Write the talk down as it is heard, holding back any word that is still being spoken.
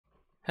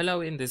Hello,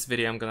 in this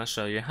video I'm gonna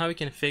show you how you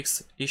can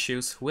fix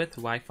issues with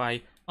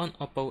Wi-Fi on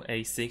OPPO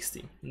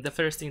A60. The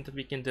first thing that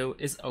we can do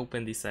is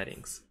open the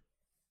settings.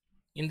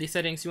 In the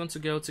settings you want to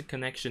go to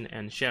connection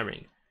and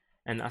sharing.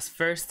 And at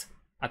first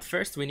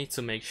we need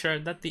to make sure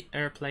that the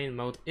airplane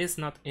mode is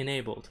not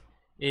enabled.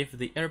 If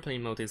the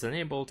airplane mode is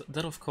enabled,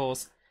 then of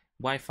course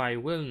Wi-Fi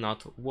will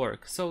not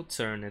work, so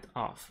turn it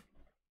off.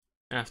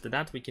 After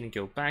that we can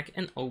go back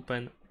and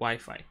open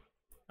Wi-Fi.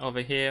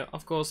 Over here,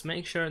 of course,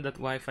 make sure that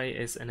Wi-Fi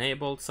is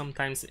enabled.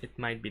 Sometimes it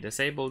might be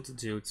disabled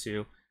due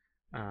to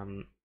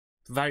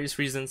various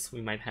reasons. We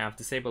might have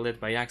disabled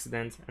it by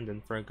accident and then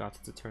forgot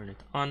to turn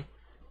it on.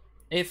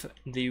 If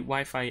the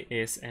Wi-Fi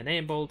is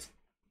enabled,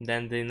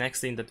 then the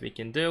next thing that we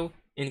can do,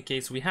 in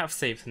case we have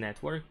saved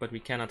network but we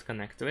cannot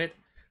connect to it,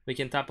 we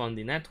can tap on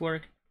the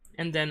network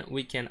and then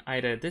we can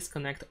either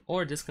disconnect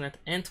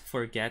and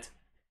forget,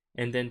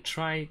 and then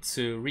try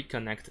to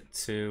reconnect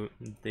to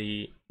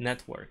the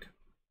network.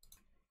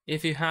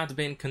 If you had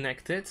been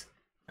connected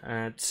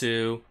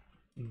to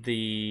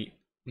the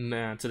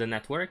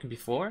network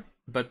before,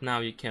 but now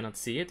you cannot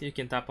see it, you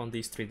can tap on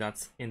these three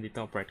dots in the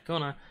top right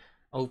corner,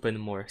 open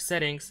more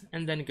settings,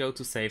 and then go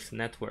to saved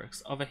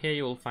networks. Over here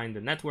you will find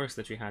the networks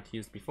that you had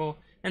used before,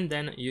 and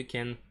then you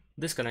can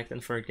disconnect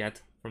and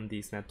forget from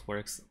these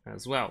networks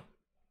as well.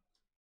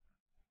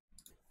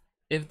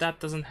 If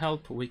that doesn't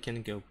help, we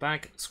can go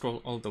back,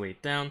 scroll all the way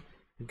down,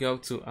 go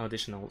to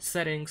additional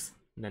settings,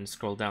 then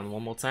scroll down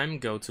one more time,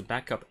 go to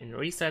backup and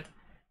reset,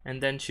 and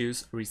then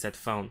choose reset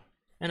phone.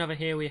 And over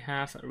here we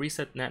have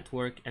reset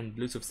network and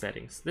Bluetooth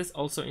settings. This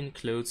also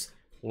includes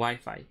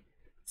Wi-Fi.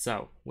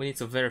 So we need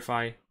to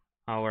verify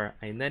our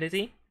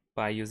identity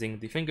by using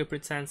the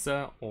fingerprint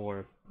sensor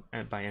or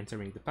by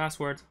entering the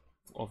password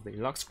of the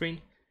lock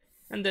screen.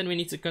 And then we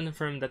need to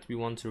confirm that we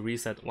want to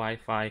reset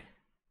Wi-Fi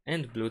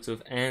and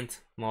Bluetooth and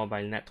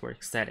mobile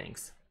network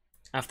settings.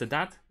 After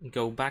that,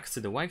 go back to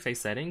the Wi-Fi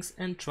settings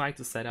and try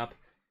to set up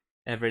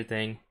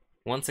everything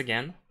once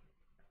again.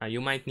 You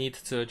might need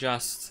to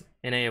just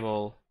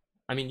enable,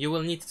 you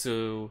will need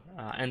to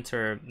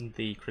enter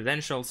the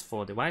credentials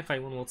for the Wi-Fi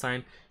one more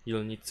time.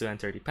 You'll need to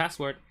enter the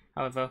password.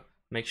 However,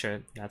 make sure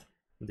that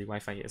the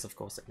Wi-Fi is of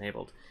course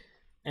enabled.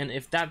 And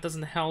if that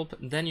doesn't help,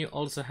 then you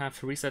also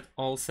have reset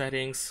all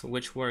settings,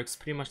 which works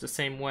pretty much the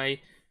same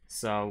way.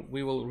 So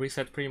we will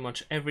reset pretty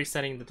much every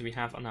setting that we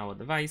have on our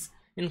device,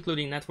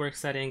 including network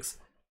settings.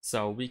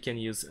 So we can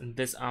use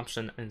this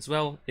option as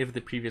well if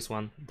the previous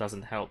one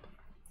doesn't help.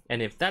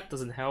 And if that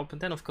doesn't help,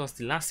 then of course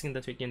the last thing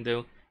that we can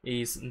do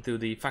is do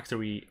the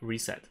factory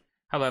reset.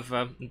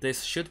 However,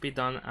 this should be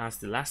done as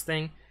the last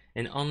thing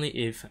and only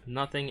if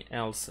nothing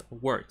else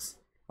works.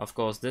 Of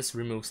course, this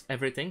removes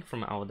everything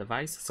from our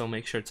device, so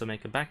make sure to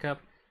make a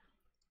backup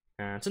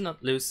to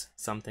not lose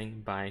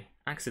something by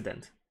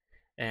accident.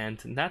 And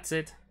that's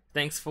it.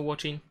 Thanks for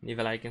watching. Leave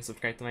a like and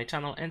subscribe to my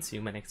channel, and see you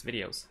in my next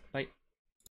videos. Bye.